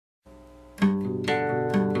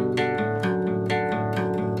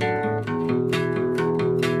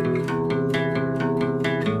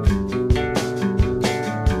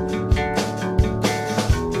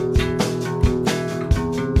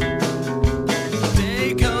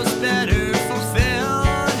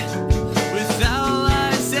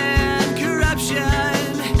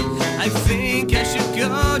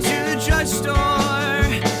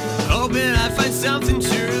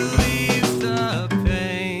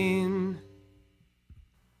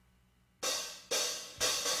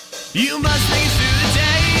You must make it through the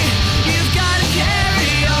day. You've got to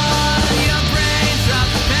carry on. Your brain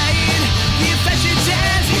drops the pain. You fetch your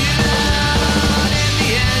tears down. In the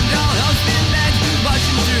end, all hope's been met.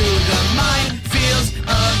 Marching through the minefields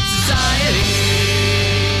of society.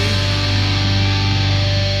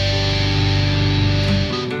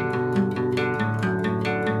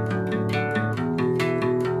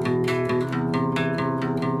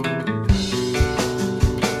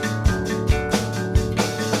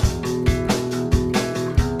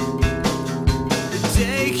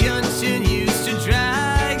 Day continues to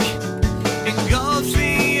drag, engulfs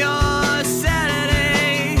me your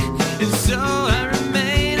Saturday, and so